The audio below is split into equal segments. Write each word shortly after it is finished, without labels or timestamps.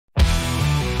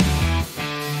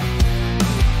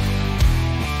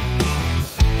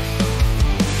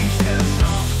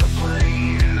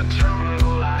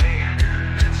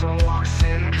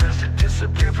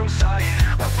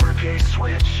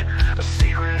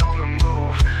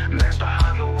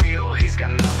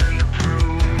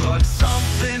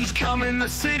the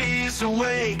city's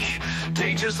awake,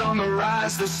 dangers on the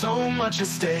rise, there's so much at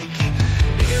stake.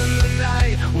 In the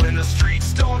night, when the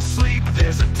streets don't sleep,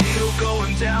 there's a deal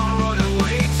going down, running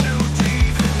way too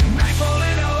deep. Nightfall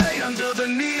in LA under the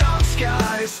neon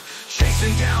skies,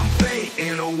 chasing down fate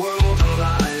in a world of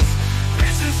lies.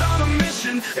 Vincent's on a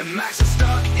mission, and Max is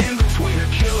stuck in between. A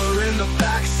killer in the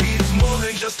backseat is more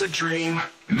than just a dream.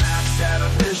 Max had a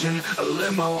vision, a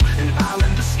limo, an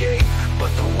island escape, but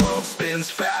the world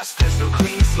spins fast, there's no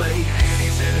clean slate.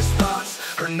 Annie's in his thoughts,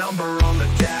 her number on the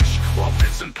dash, while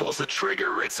Vincent pulls the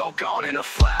trigger, it's all gone in a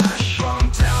flash. From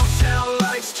downtown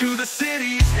lights to the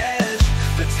city's edge,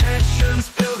 the tension's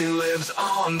building, lives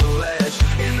on the ledge.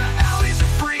 In the alleys and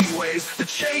freeways, the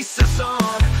chase is on,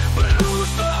 but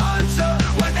who's the hunter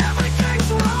when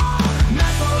everything's wrong?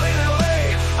 Nightfall in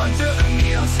LA, under the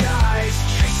neon skies,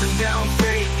 chasing down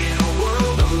fate in a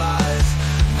world of lies.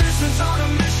 Vincent's on a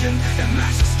mission, and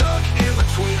Max is stuck in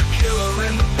between. A killer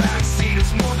in the backseat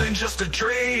is more than just a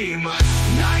dream.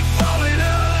 Nightfall in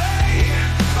LA,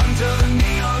 under the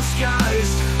neon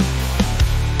skies,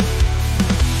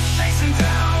 chasing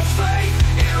down fate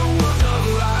in a world of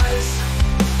lies.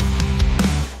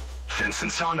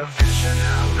 Vincent's on a vision,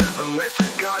 now living with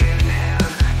a gun in hand,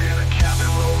 and a cabin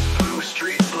rolls through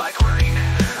streets like rain.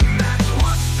 Max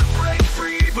wants to break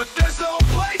free, but there's no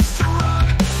place to run,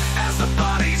 as the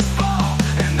bodies fall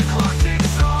and the clock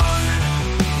ticks on.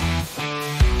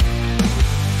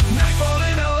 Nightfall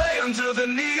in LA under the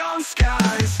neon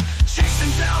skies,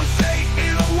 chasing down fate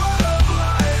in a world of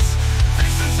lies.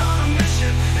 Vincent's on a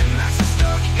mission, and Max is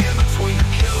stuck in between. A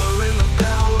killer in the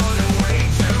bow, running way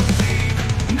too deep.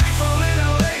 Nightfall in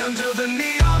LA under the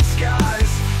neon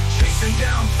skies, chasing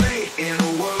down fate in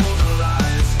a world of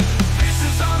lies.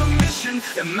 Vincent's on a mission,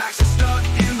 and Max is stuck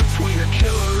in between. A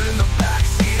killer in the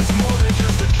backseat is more than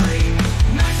just a dream.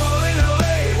 Nightfall in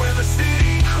LA, where the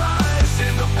city cries.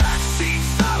 In the backseat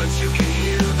silence, you can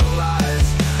hear the lies.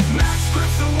 Max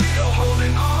grips the wheel,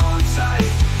 holding on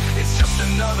tight. It's just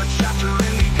another chapter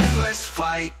in the endless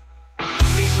fight.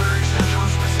 These lyrics touch on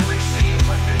specific scenes,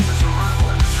 like Vincent's arrival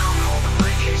at the terminal, the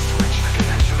briefcase switch, the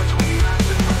connection between Max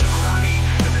and Brother Crowley,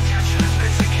 and the tension as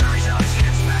Vincent carries out his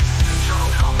hits. Max's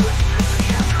internal conflict, the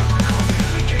capture of our coffee,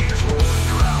 and the gate is rolling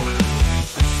throughout.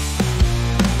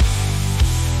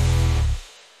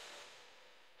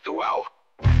 Wow.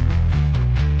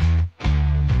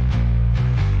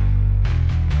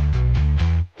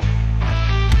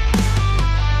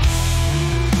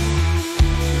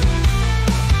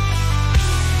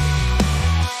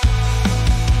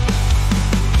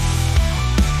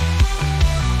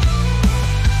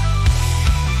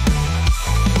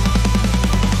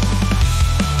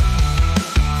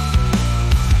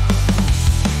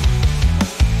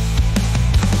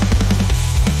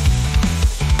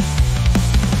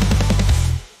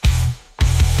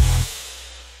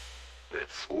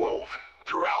 It's woven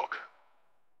throughout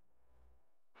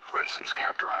Vincent's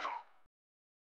cab driver.